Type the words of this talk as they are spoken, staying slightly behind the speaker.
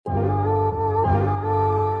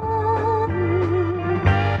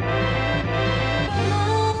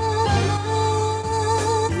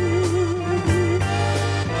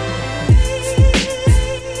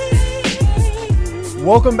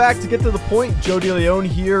Welcome back to Get to the Point. Joe DeLeon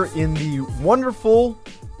here in the wonderful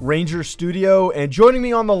Ranger studio. And joining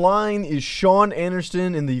me on the line is Sean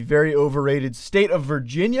Anderson in the very overrated state of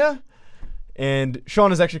Virginia. And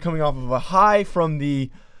Sean is actually coming off of a high from the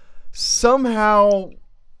somehow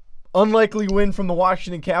unlikely win from the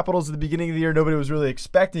Washington Capitals at the beginning of the year. Nobody was really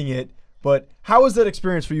expecting it. But how was that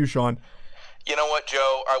experience for you, Sean? You know what,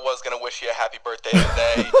 Joe? I was going to wish you a happy birthday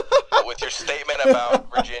today, but with your statement about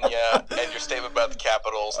Virginia and your statement about the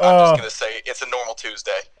Capitals, I'm just going to say it's a normal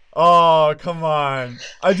Tuesday. Oh, come on.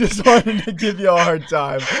 I just wanted to give you a hard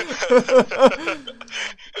time.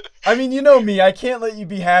 I mean, you know me. I can't let you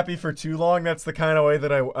be happy for too long. That's the kind of way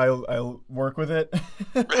that I work with it.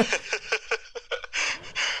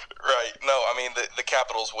 Right. No, I mean, the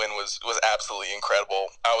Capitals win was absolutely incredible.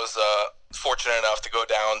 I was fortunate enough to go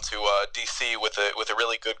down to D.C. with a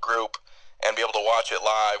really good group and be able to watch it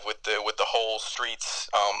live with the whole streets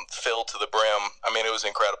filled to the brim. I mean, it was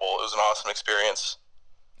incredible. It was an awesome experience.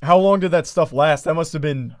 How long did that stuff last? That must have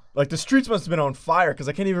been, like, the streets must have been on fire, because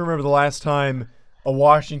I can't even remember the last time a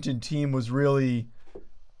Washington team was really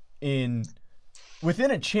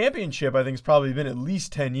within a championship. I think it's probably been at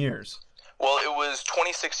least 10 years. Well, it was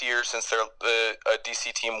 26 years since the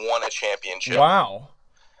DC team won a championship. Wow.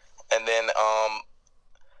 And then,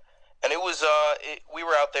 and it was, we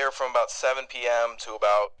were out there from about 7 p.m. to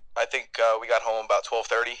about, I think we got home about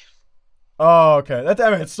 12:30. Oh, okay.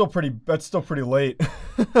 That's still pretty late.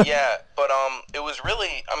 Yeah, but it was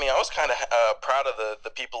really, I mean, I was kind of proud of the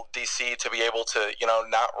people of DC to be able to,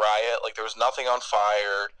 not riot. Like, there was nothing on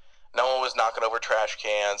fire. No one was knocking over trash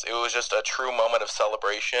cans. It was just a true moment of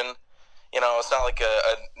celebration. It's not like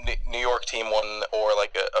a New York team won or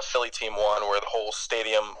like a Philly team won where the whole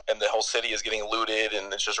stadium and the whole city is getting looted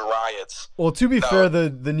and it's just riots. Well, to be fair, the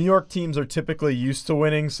New York teams are typically used to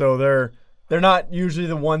winning, so they're not usually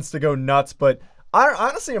the ones to go nuts. But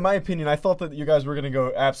honestly, in my opinion, I thought that you guys were going to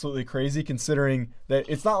go absolutely crazy, considering that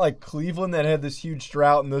it's not like Cleveland that had this huge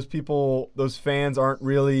drought and those fans aren't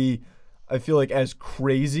really, I feel like, as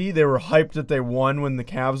crazy. They were hyped that they won when the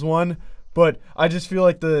Cavs won. But I just feel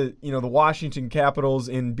like the Washington Capitals,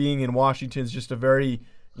 in being in Washington, is just a very,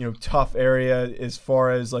 tough area as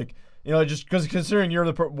far as, like, just because considering you're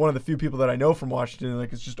one of the few people that I know from Washington,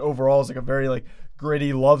 like, it's just overall it's like a very, like,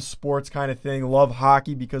 gritty, love sports kind of thing, love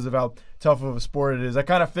hockey because of how tough of a sport it is. I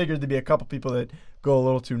kind of figured there'd be a couple people that go a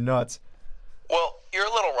little too nuts. Well, you're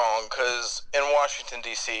a little wrong, because in Washington,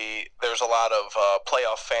 D.C., there's a lot of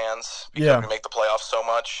playoff fans because we make the playoffs so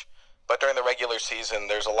much. But during the regular season,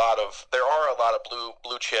 there are a lot of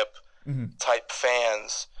blue chip type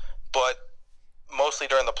fans. But mostly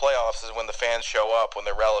during the playoffs is when the fans show up, when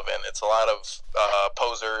they're relevant. It's a lot of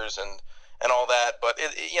posers and all that. But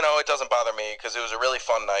it doesn't bother me because it was a really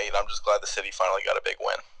fun night. I'm just glad the city finally got a big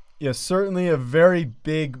win. Yeah, certainly a very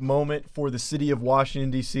big moment for the city of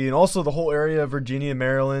Washington, D.C., and also the whole area of Virginia,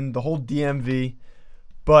 Maryland, the whole DMV.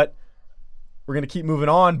 But we're going to keep moving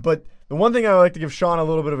on. But the one thing I would like to give Sean a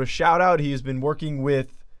little bit of a shout out, he has been working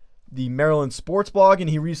with the Maryland Sports Blog, and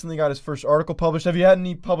he recently got his first article published. Have you had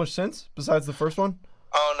any published since, besides the first one?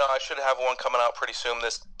 Oh no, I should have one coming out pretty soon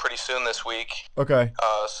this week. Okay.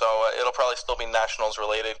 So it'll probably still be Nationals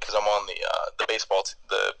related because I'm on the baseball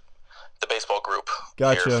the baseball group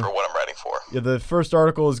here for what I'm writing for. Yeah, the first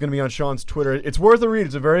article is going to be on Sean's Twitter. It's worth a read.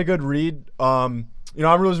 It's a very good read. I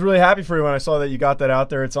was really happy for you when I saw that you got that out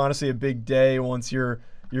there. It's honestly a big day once your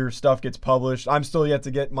stuff gets published. I'm still yet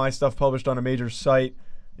to get my stuff published on a major site.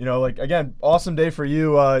 Again, awesome day for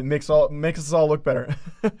you. It makes us all look better.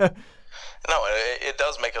 No, it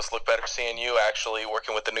does make us look better seeing you actually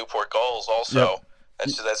working with the Newport Gulls also. Yep.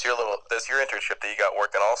 That's your internship that you got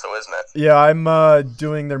working also, isn't it? Yeah, I'm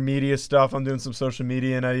doing their media stuff. I'm doing some social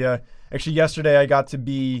media, and I actually yesterday I got to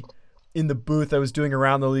be in the booth. I was doing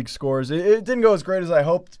Around the League scores. It didn't go as great as I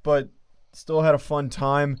hoped, but still had a fun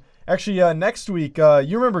time. Actually, next week,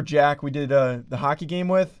 you remember Jack? We did the hockey game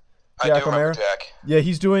with Jack I do remember O'Mara. Jack. Yeah,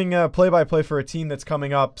 he's doing play-by-play for a team that's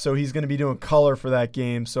coming up, so he's going to be doing color for that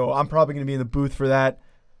game. So I'm probably going to be in the booth for that,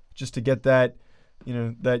 just to get that,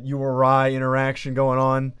 that you or I interaction going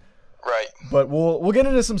on. Right. But we'll get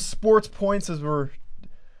into some sports points as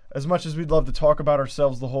much as we'd love to talk about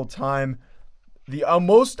ourselves the whole time. The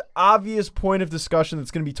most obvious point of discussion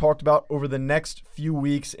that's going to be talked about over the next few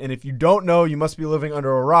weeks, and if you don't know, you must be living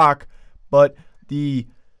under a rock, but the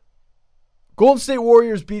Golden State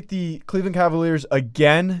Warriors beat the Cleveland Cavaliers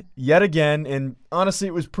yet again, and honestly,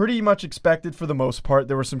 it was pretty much expected for the most part.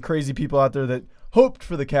 There were some crazy people out there that hoped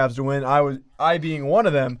for the Cavs to win, I being one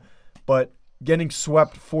of them, but getting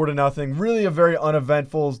swept 4-0, really a very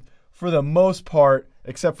uneventful, for the most part,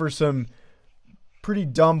 except for some pretty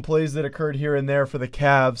dumb plays that occurred here and there for the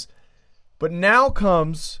Cavs. But now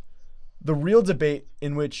comes the real debate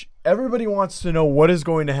in which everybody wants to know what is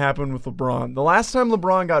going to happen with LeBron. The last time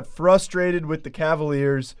LeBron got frustrated with the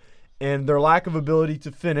Cavaliers and their lack of ability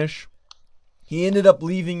to finish, he ended up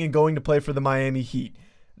leaving and going to play for the Miami Heat.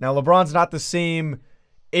 Now, LeBron's not the same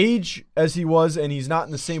age as he was, and he's not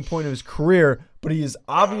in the same point of his career, but he is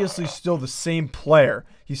obviously still the same player.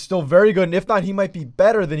 He's still very good, and if not, he might be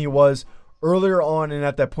better than he was earlier on and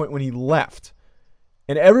at that point when he left.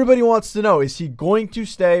 And everybody wants to know, is he going to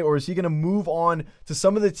stay or is he going to move on to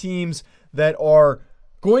some of the teams that are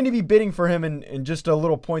going to be bidding for him? And just a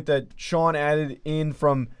little point that Sean added in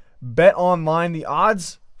from Bet Online, the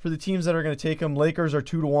odds for the teams that are going to take him: Lakers are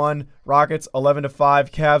 2-1, Rockets 11-5,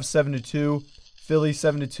 Cavs 7-2, Philly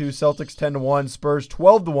 7-2, Celtics 10-1, Spurs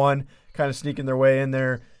 12-1, kind of sneaking their way in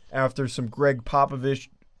there after some Greg Popovich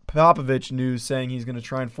news saying he's going to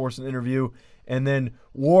try and force an interview. And then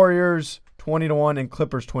Warriors 20-1 and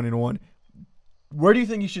Clippers 20-1. Where do you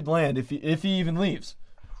think he should land if he even leaves?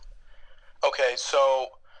 Okay, so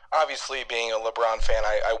obviously being a LeBron fan,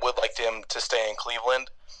 I would like him to stay in Cleveland,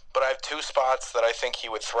 but I have two spots that I think he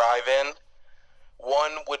would thrive in.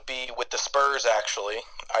 One would be with the Spurs, actually.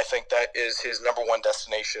 I think that is his number one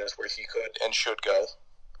destination, is where he could and should go.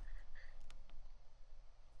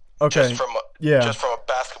 Okay. Just from a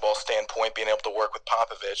basketball standpoint, being able to work with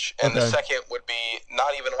Popovich. And the second would be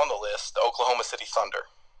not even on the list, the Oklahoma City Thunder.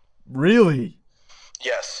 Really?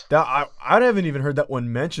 Yes. I haven't even heard that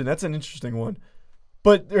one mentioned. That's an interesting one.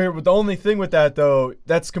 But the only thing with that, though,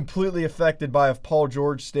 that's completely affected by if Paul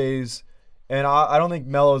George stays. And I don't think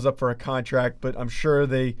Melo's up for a contract, but I'm sure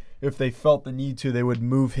if they felt the need to, they would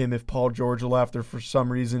move him if Paul George left, or for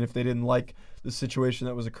some reason if they didn't like the situation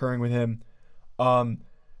that was occurring with him.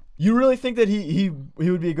 You really think that he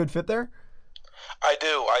would be a good fit there? I do.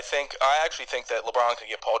 I actually think that LeBron could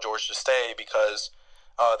get Paul George to stay because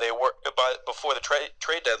they were before the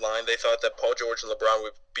trade deadline. They thought that Paul George and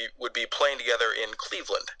LeBron would be playing together in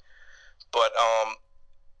Cleveland, but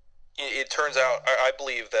it turns out I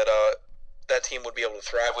believe that that team would be able to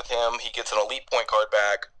thrive with him. He gets an elite point guard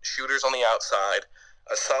back, shooters on the outside,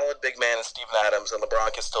 a solid big man in Steven Adams, and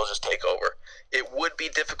LeBron can still just take over. It would be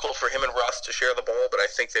difficult for him and Russ to share the ball, but I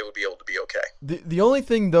think they would be able to be okay. The only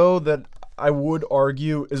thing, though, that I would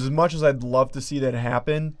argue, as much as I'd love to see that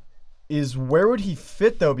happen, is where would he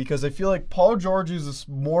fit, though? Because I feel like Paul George is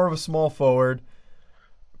more of a small forward.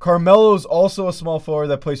 Carmelo is also a small forward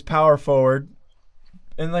that plays power forward.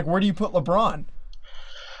 And, where do you put LeBron?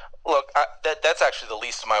 Look, that's actually the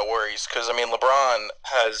least of my worries because, LeBron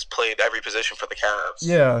has played every position for the Cavs.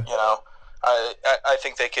 Yeah. I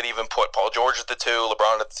think they could even put Paul George at the 2,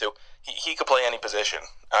 LeBron at the 2. He could play any position.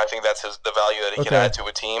 I think that's the value that he can add to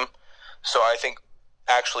a team. So I think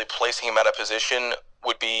actually placing him at a position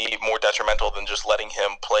would be more detrimental than just letting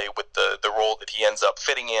him play with the role that he ends up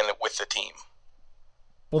fitting in with the team.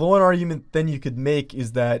 Well, the one argument then you could make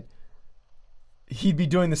is that he'd be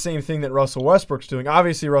doing the same thing that Russell Westbrook's doing.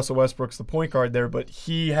 Obviously, Russell Westbrook's the point guard there, but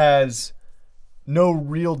he has no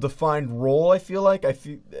real defined role, I feel like.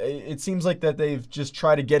 It seems like that they've just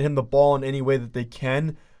tried to get him the ball in any way that they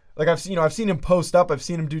can. I've seen him post up. I've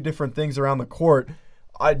seen him do different things around the court.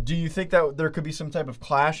 Do you think that there could be some type of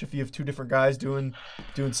clash if you have two different guys doing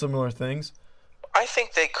similar things? I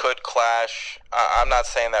think they could clash. I'm not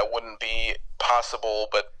saying that wouldn't be possible,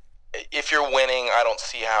 but if you're winning, I don't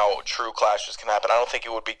see how true clashes can happen. I don't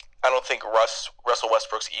think Russell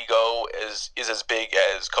Westbrook's ego is as big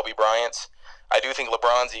as Kobe Bryant's. I do think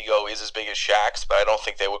LeBron's ego is as big as Shaq's, but I don't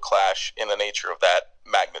think they would clash in the nature of that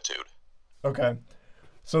magnitude. Okay.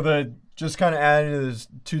 So just kind of adding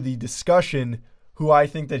to the discussion, who I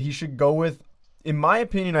think that he should go with, in my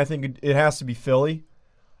opinion, I think it has to be Philly.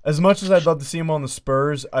 As much as I'd love to see him on the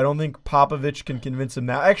Spurs, I don't think Popovich can convince him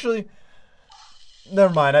now. Actually,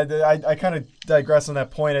 never mind. I kind of digress on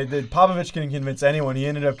that point. Popovich couldn't convince anyone. He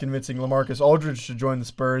ended up convincing LaMarcus Aldridge to join the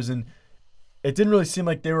Spurs, and it didn't really seem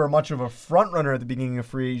like they were much of a front runner at the beginning of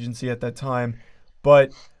free agency at that time.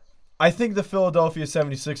 But I think the Philadelphia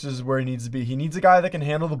 76ers is where he needs to be. He needs a guy that can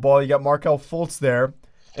handle the ball. You got Markelle Fultz there.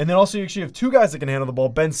 And then also you actually have two guys that can handle the ball,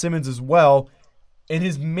 Ben Simmons as well. And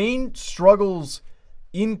his main struggles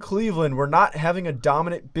in Cleveland were not having a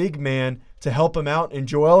dominant big man to help him out. And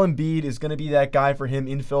Joel Embiid is going to be that guy for him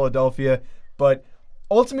in Philadelphia. But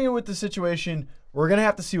ultimately with the situation, we're going to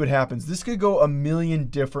have to see what happens. This could go a million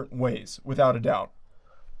different ways, without a doubt.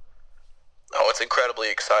 Oh, it's incredibly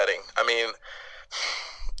exciting.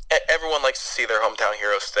 Everyone likes to see their hometown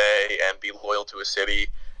hero stay and be loyal to a city.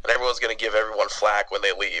 and everyone's going to give everyone flack when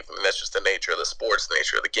they leave. I mean, that's just the nature of the sports, the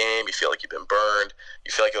nature of the game. You feel like you've been burned.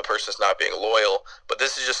 You feel like the person's not being loyal. But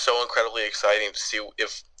this is just so incredibly exciting to see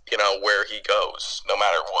if, where he goes, no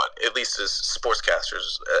matter what, at least as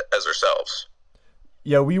sportscasters as ourselves.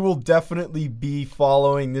 Yeah, we will definitely be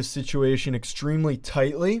following this situation extremely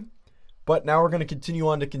tightly. But now we're going to continue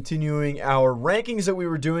on to continuing our rankings that we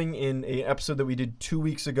were doing in an episode that we did 2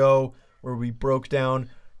 weeks ago, where we broke down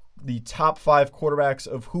the top 5 quarterbacks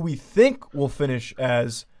of who we think will finish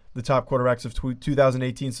as the top quarterbacks of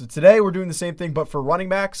 2018. So today we're doing the same thing, but for running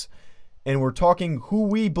backs, and we're talking who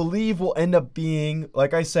we believe will end up being,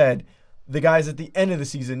 like I said, the guys at the end of the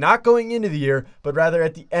season, not going into the year, but rather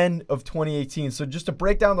at the end of 2018. So just to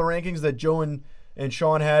break down the rankings that Joe and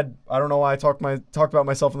Sean had, I don't know why I talked about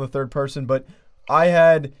myself in the third person, but I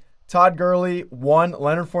had Todd Gurley 1,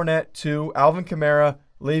 Leonard Fournette 2, Alvin Kamara,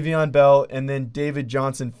 Le'Veon Bell, and then David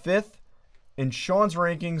Johnson 5th. And Sean's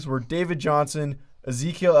rankings were David Johnson,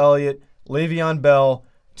 Ezekiel Elliott, Le'Veon Bell,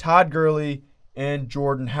 Todd Gurley, and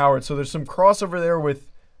Jordan Howard. So there's some crossover there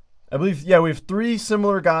with, I believe, we have 3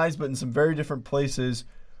 similar guys, but in some very different places.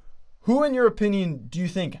 Who, in your opinion, do you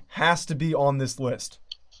think has to be on this list?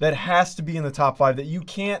 That has to be in the top 5, that you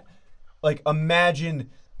can't, imagine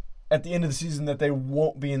at the end of the season that they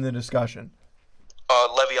won't be in the discussion?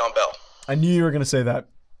 Le'Veon Bell. I knew you were going to say that.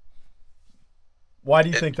 Why do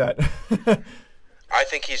you think that? I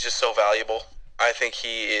think he's just so valuable. I think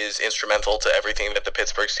he is instrumental to everything that the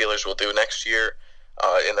Pittsburgh Steelers will do next year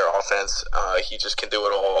in their offense. He just can do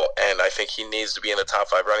it all, and I think he needs to be in the top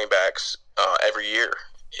 5 running backs every year.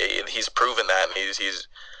 He's proven that, and he's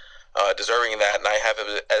deserving of that, and I have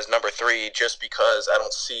him as number 3 just because I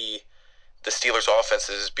don't see the Steelers'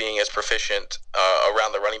 offenses being as proficient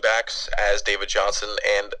around the running backs as David Johnson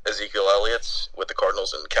and Ezekiel Elliott's with the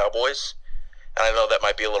Cardinals and Cowboys. And I know that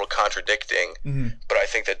might be a little contradicting, but I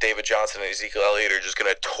think that David Johnson and Ezekiel Elliott are just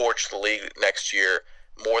going to torch the league next year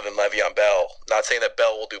more than Le'Veon Bell. Not saying that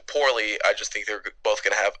Bell will do poorly, I just think they're both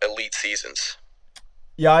going to have elite seasons.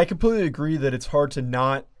 Yeah, I completely agree that it's hard to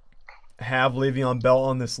not have Le'Veon Bell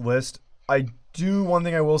on this list. One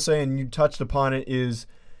thing I will say, and you touched upon it, is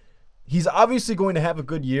he's obviously going to have a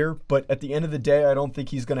good year, but at the end of the day, I don't think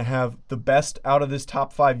he's going to have the best out of this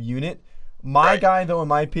top 5 unit. My guy, though, in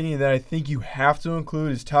my opinion, that I think you have to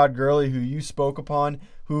include is Todd Gurley, who you spoke upon,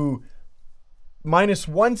 who minus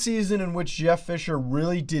 1 season in which Jeff Fisher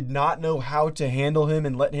really did not know how to handle him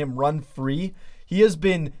and let him run free. He has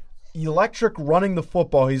been electric running the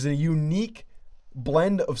football. He's a unique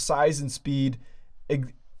blend of size and speed,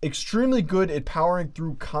 extremely good at powering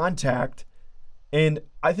through contact, and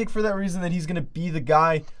I think for that reason that he's going to be the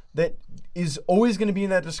guy that is always going to be in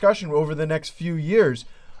that discussion over the next few years.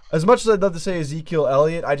 As much as I'd love to say Ezekiel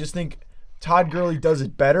Elliott, I just think Todd Gurley does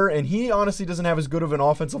it better, and he honestly doesn't have as good of an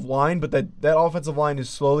offensive line, but that offensive line is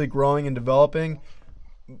slowly growing and developing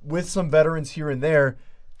with some veterans here and there.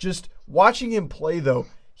 Just watching him play, though,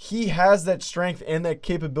 he has that strength and that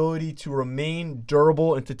capability to remain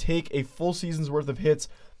durable and to take a full season's worth of hits.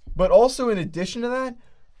 But also, in addition to that,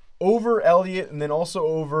 over Elliott and then also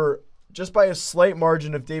over, just by a slight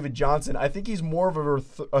margin, of David Johnson, I think he's more of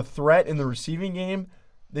a threat in the receiving game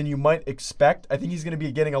than you might expect. I think he's going to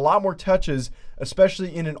be getting a lot more touches,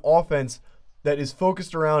 especially in an offense that is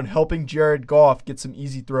focused around helping Jared Goff get some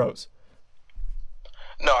easy throws.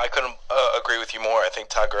 No, I couldn't agree with you more. I think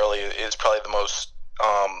Todd Gurley is probably the most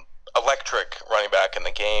electric running back in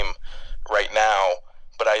the game right now.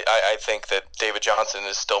 But I think that David Johnson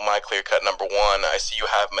is still my clear-cut number 1. I see you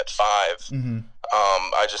have him at 5. Mm-hmm.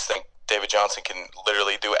 I just think David Johnson can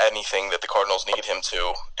literally do anything that the Cardinals need him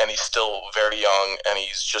to, and he's still very young, and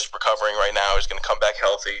he's just recovering right now. He's going to come back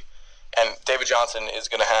healthy, and David Johnson is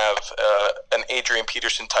going to have an Adrian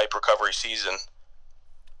Peterson-type recovery season.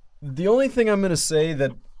 The only thing I'm going to say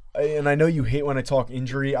that, and I know you hate when I talk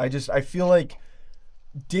injury, I feel like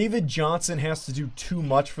David Johnson has to do too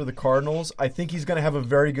much for the Cardinals. I think he's going to have a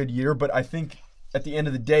very good year, but I think at the end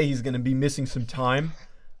of the day, he's going to be missing some time.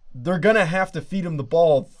 They're going to have to feed him the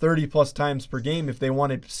ball 30-plus times per game if they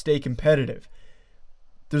want to stay competitive.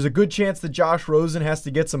 There's a good chance that Josh Rosen has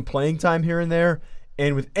to get some playing time here and there,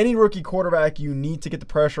 and with any rookie quarterback, you need to get the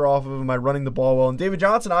pressure off of him by running the ball well. And David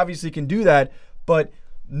Johnson obviously can do that, but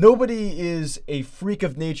nobody is a freak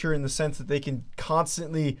of nature in the sense that they can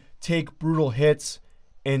constantly take brutal hits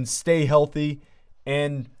and stay healthy.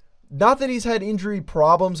 And not that he's had injury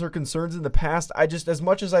problems or concerns in the past, as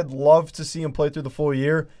much as I'd love to see him play through the full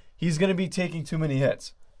year, he's going to be taking too many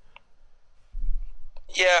hits.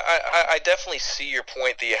 Yeah, I definitely see your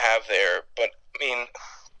point that you have there, but I mean,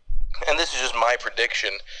 and this is just my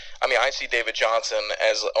prediction, I mean, I see David Johnson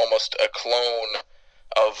as almost a clone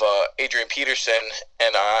Adrian Peterson,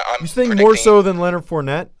 and I'm. You think more so than Leonard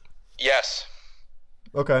Fournette? Yes.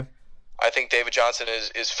 Okay. I think David Johnson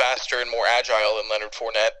is faster and more agile than Leonard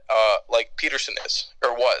Fournette, like Peterson is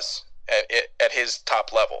or was at his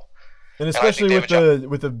top level. And especially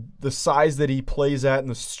with the size that he plays at and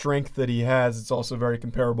the strength that he has, it's also very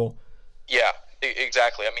comparable. Yeah,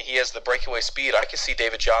 exactly. I mean, he has the breakaway speed. I can see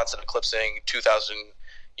David Johnson eclipsing 2,000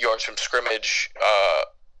 yards from scrimmage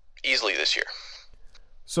easily this year.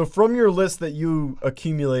 So from your list that you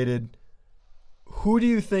accumulated, who do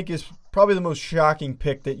you think is probably the most shocking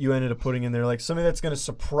pick that you ended up putting in there? Like something that's going to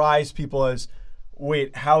surprise people as,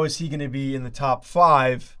 wait, how is he going to be in the top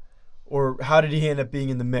 5? Or how did he end up being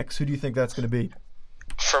in the mix? Who do you think that's going to be?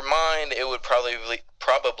 For mine, it would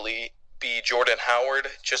probably be Jordan Howard,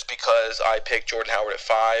 just because I picked Jordan Howard at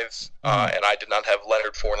 5, and I did not have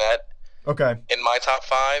Leonard Fournette in my top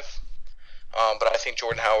 5. But I think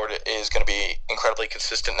Jordan Howard is going to be incredibly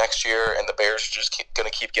consistent next year, and the Bears are just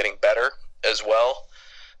going to keep getting better as well.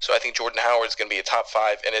 So I think Jordan Howard is going to be a top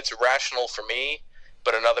 5, and it's rational for me,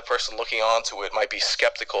 but another person looking onto it might be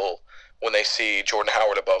skeptical when they see Jordan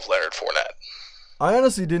Howard above Leonard Fournette. I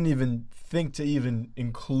honestly didn't even think to even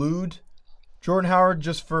include Jordan Howard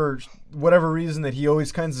just for whatever reason that he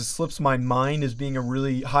always kind of slips my mind as being a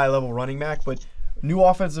really high-level running back. But new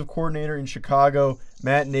offensive coordinator in Chicago,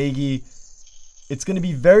 Matt Nagy, it's going to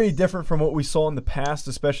be very different from what we saw in the past,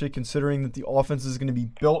 especially considering that the offense is going to be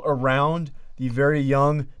built around the very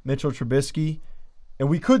young Mitchell Trubisky. And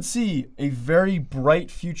we could see a very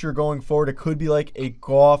bright future going forward. It could be like a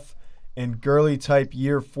Goff and Gurley type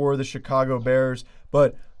year for the Chicago Bears.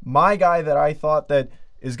 But my guy that I thought that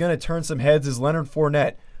is going to turn some heads is Leonard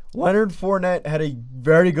Fournette. Leonard Fournette had a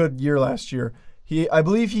very good year last year. I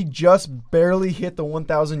believe he just barely hit the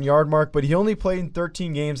 1,000-yard mark, but he only played in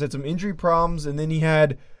 13 games, had some injury problems, and then he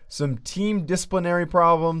had some team disciplinary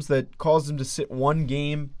problems that caused him to sit one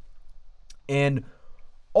game. And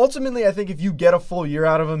ultimately, I think if you get a full year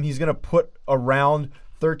out of him, he's going to put around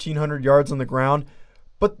 1,300 yards on the ground.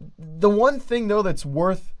 But the one thing, though, that's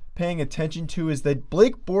worth paying attention to is that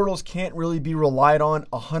Blake Bortles can't really be relied on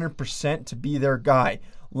 100% to be their guy.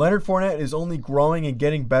 Leonard Fournette is only growing and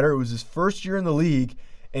getting better. It was his first year in the league,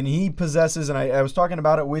 and he possesses, and I was talking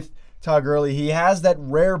about it with Todd Gurley, he has that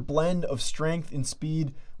rare blend of strength and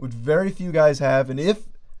speed which very few guys have. And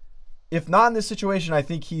if not in this situation, I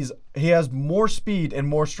think he has more speed and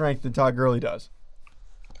more strength than Todd Gurley does.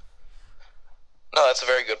 No, that's a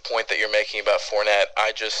very good point that you're making about Fournette.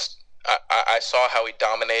 I saw how he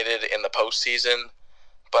dominated in the postseason,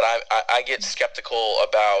 but I get skeptical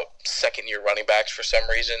about second-year running backs for some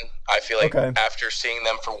reason. I feel like after seeing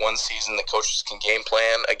them for one season, the coaches can game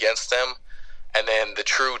plan against them, and then the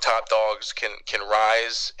true top dogs can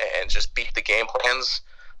rise and just beat the game plans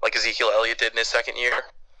like Ezekiel Elliott did in his second year.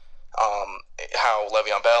 How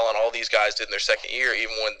Le'Veon Bell and all these guys did in their second year,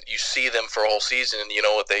 even when you see them for a whole season and you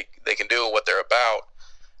know what they can do, what they're about.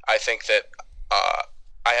 I think that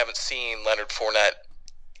I haven't seen Leonard Fournette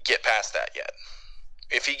get past that yet.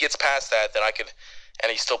 If he gets past that, then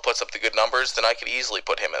and he still puts up the good numbers, then I could easily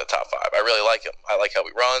put him in the top 5. I really like him. I like how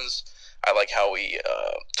he runs. I like how he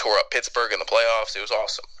tore up Pittsburgh in the playoffs. It was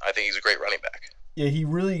awesome. I think he's a great running back. Yeah, he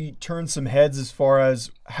really turned some heads as far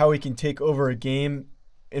as how he can take over a game.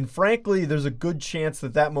 And frankly, there's a good chance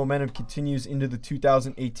that momentum continues into the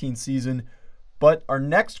 2018 season. But our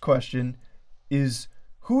next question is,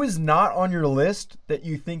 who is not on your list that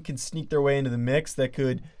you think can sneak their way into the mix that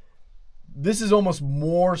could – this is almost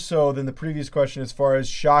more so than the previous question as far as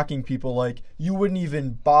shocking people. Like, you wouldn't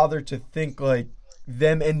even bother to think like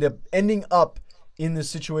them ending up in this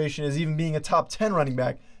situation as even being a top 10 running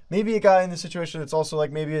back. Maybe a guy in this situation that's also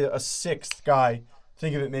like maybe a sixth guy.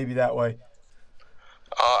 Think of it maybe that way.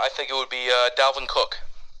 I think it would be Dalvin Cook.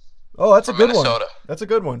 Oh, that's a good Minnesota. one. That's a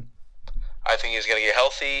good one. I think he's going to get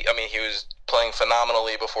healthy. I mean, he was playing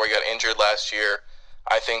phenomenally before he got injured last year.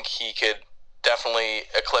 I think he could definitely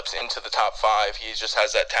eclipse into the top 5. He just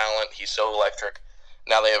has that talent. He's so electric.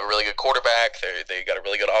 Now they have a really good quarterback. They got a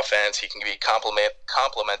really good offense. He can be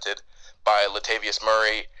complemented by Latavius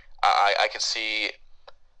Murray. I could see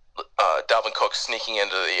Dalvin Cook sneaking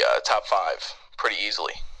into the top 5 pretty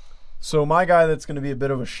easily. So my guy that's going to be a bit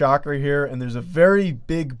of a shocker here, and there's a very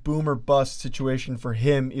big boomer bust situation for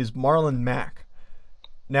him, is Marlon Mack.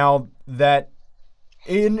 Now that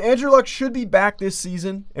Andrew Luck should be back this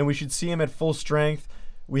season, and we should see him at full strength.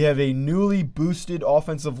 We have a newly boosted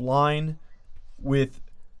offensive line with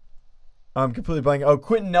I'm completely blanking. Oh,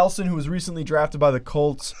 Quentin Nelson, who was recently drafted by the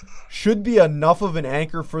Colts, should be enough of an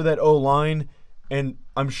anchor for that O-line, and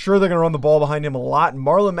I'm sure they're going to run the ball behind him a lot. And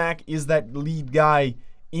Marlon Mack is that lead guy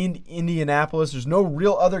in Indianapolis. There's no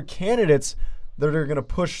real other candidates that are going to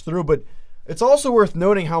push through, but it's also worth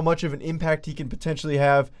noting how much of an impact he can potentially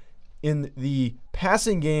have in the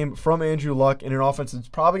passing game from Andrew Luck in an offense that's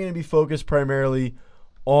probably going to be focused primarily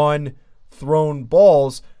on thrown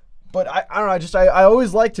balls. But I don't know, I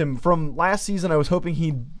always liked him. From last season, I was hoping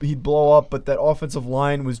he'd blow up, but that offensive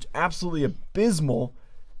line was absolutely abysmal,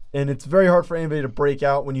 and it's very hard for anybody to break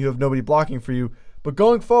out when you have nobody blocking for you. But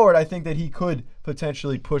going forward, I think that he could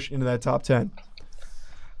potentially push into that top 10.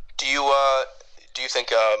 Do you think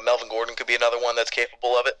Melvin Gordon could be another one that's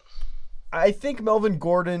capable of it? I think Melvin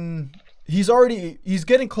Gordon, he's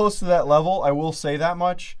getting close to that level. I will say that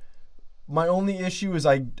much. My only issue is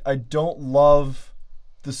I don't love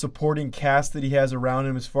the supporting cast that he has around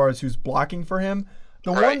him as far as who's blocking for him.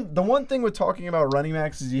 The one thing with talking about running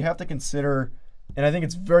backs is you have to consider, and I think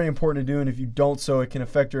it's very important to do, and if you don't so it can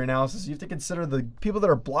affect your analysis, you have to consider the people that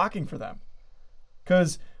are blocking for them.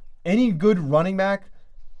 Because any good running back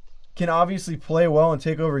can obviously play well and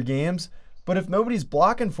take over games, but if nobody's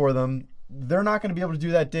blocking for them, they're not going to be able to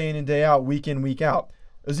do that day in and day out, week in, week out.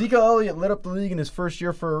 Ezekiel Elliott lit up the league in his first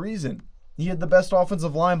year for a reason. He had the best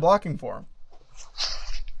offensive line blocking for him.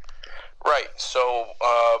 Right. So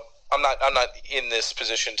I'm not in this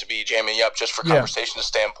position to be jamming you up just for conversation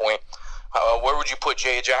standpoint. Where would you put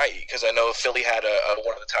Jay Ajayi? Because I know Philly had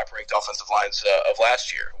one of the top-ranked offensive lines of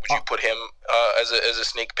last year. Would you put him as a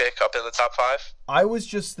sneak pick up in the top 5? I was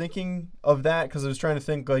just thinking of that because I was trying to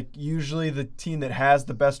think, like, usually the team that has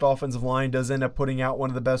the best offensive line does end up putting out one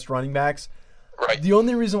of the best running backs. Right. The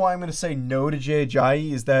only reason why I'm going to say no to Jay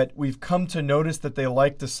Ajayi is that we've come to notice that they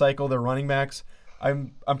like to cycle their running backs.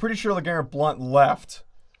 I'm pretty sure LeGarrette Blount left.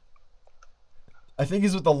 I think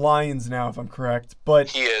he's with the Lions now, if I'm correct. But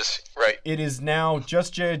he is, right. It is now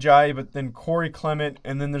just Jay Ajayi, but then Corey Clement,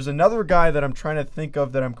 and then there's another guy that I'm trying to think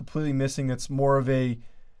of that I'm completely missing that's more of a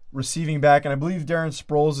receiving back, and I believe Darren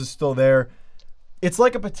Sproles is still there. It's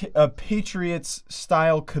like a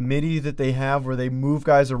Patriots-style committee that they have where they move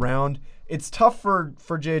guys around. It's tough for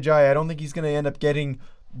Jay Ajayi. I don't think he's going to end up getting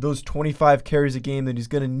those 25 carries a game that he's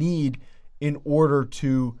going to need in order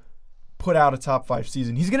to put out a top 5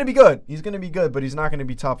 season. He's going to be good, but he's not going to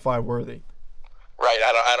be top 5 worthy. Right,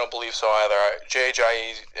 I don't believe so either. Jay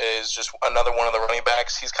Ajayi is just another one of the running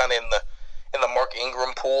backs. He's kind of in the Mark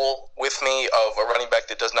Ingram pool with me of a running back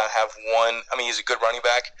that does not have one. I mean, he's a good running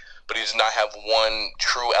back, but he does not have one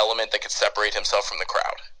true element that could separate himself from the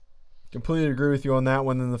crowd. Completely agree with you on that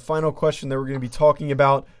one. And the final question that we're going to be talking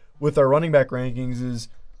about with our running back rankings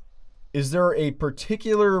is there a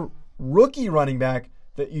particular rookie running back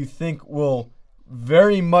that you think will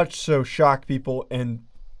very much so shock people and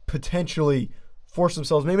potentially force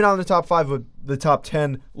themselves, maybe not in the top 5, but the top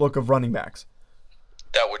 10 look of running backs?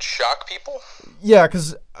 That would shock people? Yeah,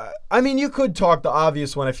 because, I mean, you could talk the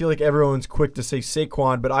obvious one. I feel like everyone's quick to say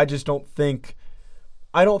Saquon, but I don't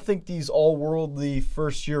think these all-worldly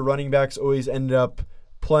first-year running backs always end up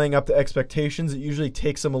playing up to expectations. It usually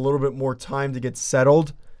takes them a little bit more time to get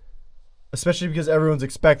settled, especially because everyone's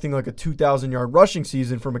expecting like a 2,000-yard rushing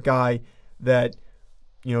season from a guy that,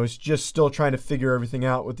 you know, is just still trying to figure everything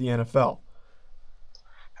out with the NFL.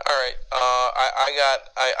 All right,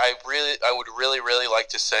 I would really like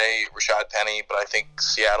to say Rashad Penny, but I think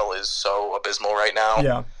Seattle is so abysmal right now.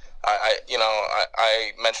 Yeah.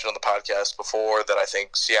 I mentioned on the podcast before that I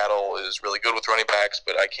think Seattle is really good with running backs,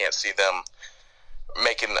 but I can't see them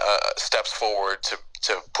making steps forward to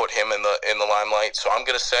put him in the limelight. So I'm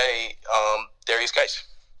going to say Darius Geis.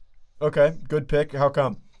 Okay, good pick. How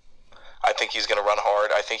come? I think he's going to run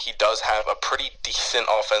hard. I think he does have a pretty decent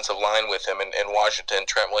offensive line with him in Washington.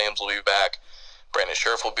 Trent Williams will be back. Brandon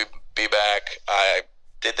Scherff will be back.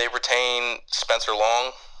 Did they retain Spencer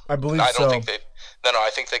Long? I believe so. I don't think they. No,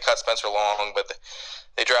 I think they cut Spencer Long, but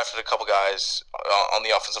they drafted a couple guys on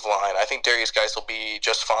the offensive line. I think Darius Geis will be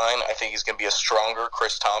just fine. I think he's going to be a stronger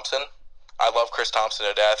Chris Thompson. I love Chris Thompson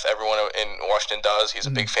to death. Everyone in Washington does. He's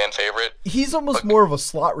a big fan favorite. He's almost more of a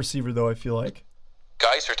slot receiver, though, I feel like.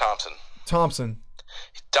 Geis or Thompson? Thompson.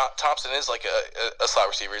 Thompson is like a slot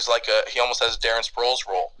receiver. He's like he almost has Darren Sproles'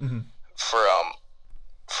 role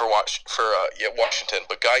for Washington.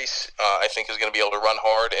 But Geis, I think, is going to be able to run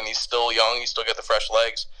hard, and he's still young. He's still got the fresh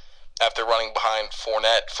legs. After running behind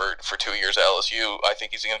Fournette for 2 years at LSU, I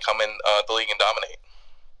think he's going to come in the league and dominate.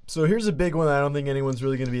 So here's a big one that I don't think anyone's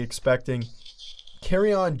really going to be expecting.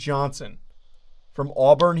 Kerryon Johnson from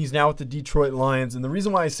Auburn. He's now with the Detroit Lions, and the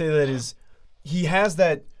reason why I say that is he has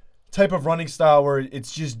that type of running style where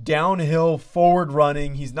it's just downhill, forward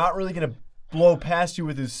running. He's not really going to blow past you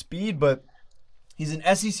with his speed, but he's an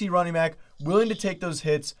SEC running back, willing to take those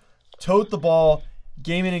hits, tote the ball,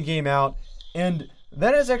 game in and game out. And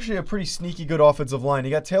That is actually a pretty sneaky good offensive line.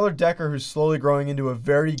 You got Taylor Decker, who's slowly growing into a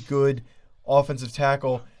very good offensive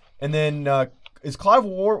tackle. And then is Clive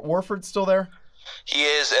Warford still there? He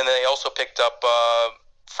is, and they also picked up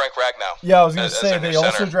Frank Ragnow. Yeah, I was going to say, they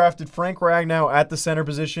also drafted Frank Ragnow at the center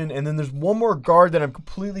position. And then there's one more guard that I'm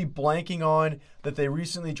completely blanking on that they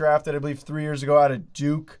recently drafted, I believe, 3 years ago out of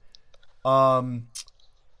Duke. I'll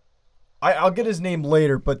get his name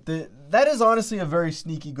later, but that is honestly a very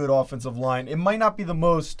sneaky good offensive line. It might not be the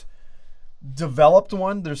most developed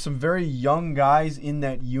one. There's some very young guys in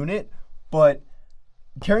that unit, but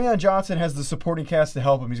Kerryon Johnson has the supporting cast to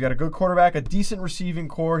help him. He's got a good quarterback, a decent receiving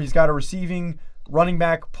core. He's got a receiving running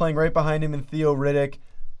back playing right behind him in Theo Riddick.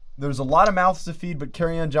 There's a lot of mouths to feed, but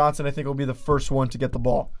Kerryon Johnson, I think, will be the first one to get the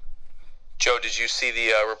ball. Joe, did you see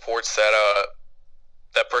the reports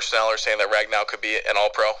that personnel are saying that Ragnow could be an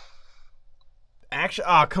All-Pro? Actually,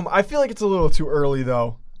 I feel like it's a little too early,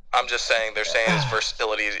 though. I'm just saying, they're saying his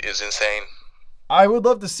versatility is insane. I would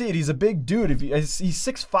love to see it. He's a big dude. He's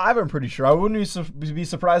 6'5", I'm pretty sure. I wouldn't be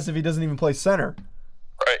surprised if he doesn't even play center.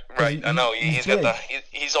 Right. I know he's even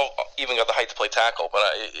got the height to play tackle, but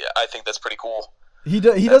I think that's pretty cool. He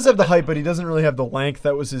does have the height, but he doesn't really have the length.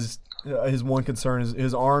 That was his one concern.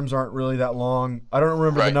 His arms aren't really that long. I don't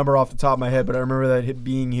remember the number off the top of my head, but I remember that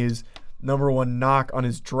being his number one knock on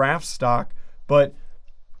his draft stock. But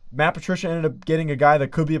Matt Patricia ended up getting a guy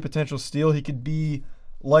that could be a potential steal. He could be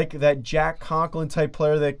like that Jack Conklin type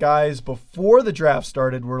player that guys before the draft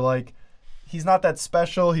started were like, he's not that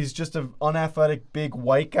special. He's just an unathletic big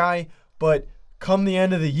white guy. But come the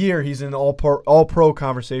end of the year, he's in an all-pro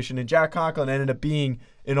conversation. And Jack Conklin ended up being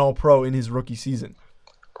an all-pro in his rookie season.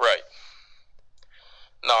 Right.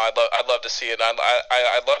 No, I'd love to see it.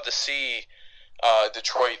 I'd love to see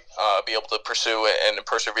Detroit be able to pursue and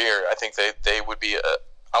persevere. I think they would be.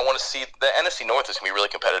 I want to see the NFC North is going to be really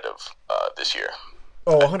competitive this year.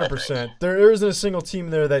 Oh, 100%. There isn't a single team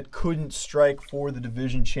there that couldn't strike for the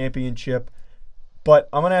division championship. But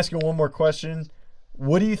I'm going to ask you one more question.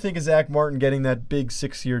 What do you think of Zach Martin getting that big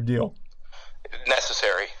 6-year deal?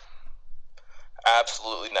 Necessary.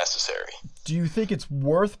 Absolutely necessary. Do you think it's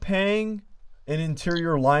worth paying an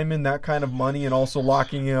interior lineman that kind of money and also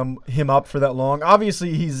locking him up for that long?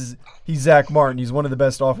 Obviously, he's Zach Martin. He's one of the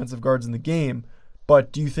best offensive guards in the game.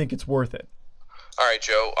 But do you think it's worth it? All right,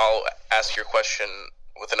 Joe, I'll ask your question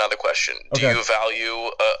with another question. Okay. Do you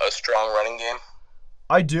value a strong running game?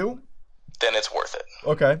 I do. Then it's worth it.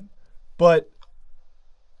 Okay. But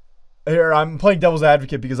here, I'm playing devil's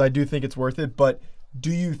advocate because I do think it's worth it. But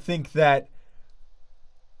do you think that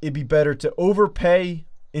it'd be better to overpay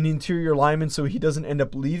an interior lineman so he doesn't end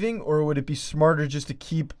up leaving? Or would it be smarter just to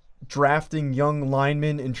keep drafting young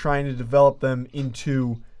linemen and trying to develop them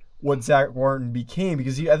into what Zach Martin became?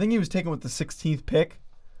 Because I think he was taken with the 16th pick.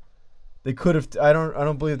 They could have. I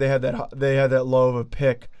don't believe they had that low of a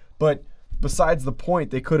pick. But besides the point,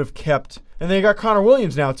 they could have kept. And they got Connor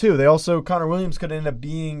Williams now too. Connor Williams could end up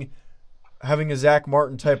having a Zach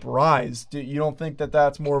Martin type rise. You don't think that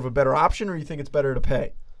that's more of a better option, or you think it's better to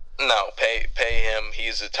pay? No, pay him.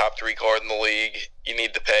 He's a top 3 guard in the league. You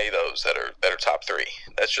need to pay those that are top 3.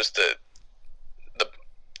 That's just the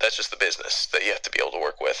business that you have to be able to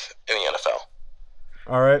work with in the NFL.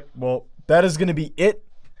 All right. Well, that is going to be it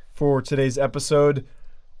for today's episode.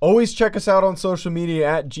 Always check us out on social media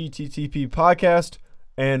at GTTP Podcast,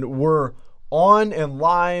 and we're on and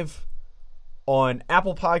live on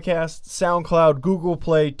Apple Podcasts, SoundCloud, Google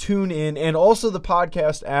Play, TuneIn, and also the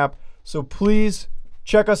podcast app. So please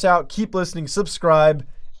check us out. Keep listening, subscribe,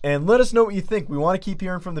 and let us know what you think. We want to keep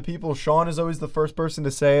hearing from the people. Sean is always the first person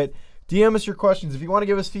to say it. DM us your questions if you want to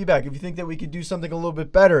give us feedback, if you think that we could do something a little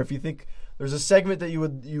bit better, if you think there's a segment that you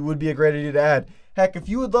would be a great idea to add. Heck, if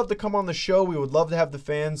you would love to come on the show, we would love to have the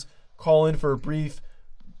fans call in for a brief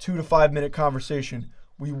 2 to 5 minute conversation.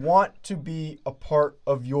 We want to be a part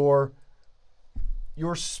of your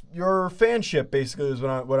fanship, basically, is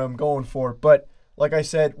what I'm going for. But like I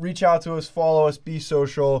said, reach out to us, follow us, be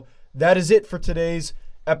social. That is it for today's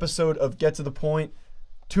episode of Get to the Point.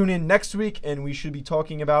 Tune in next week, and we should be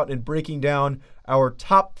talking about and breaking down our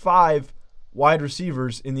top 5 wide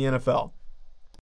receivers in the NFL.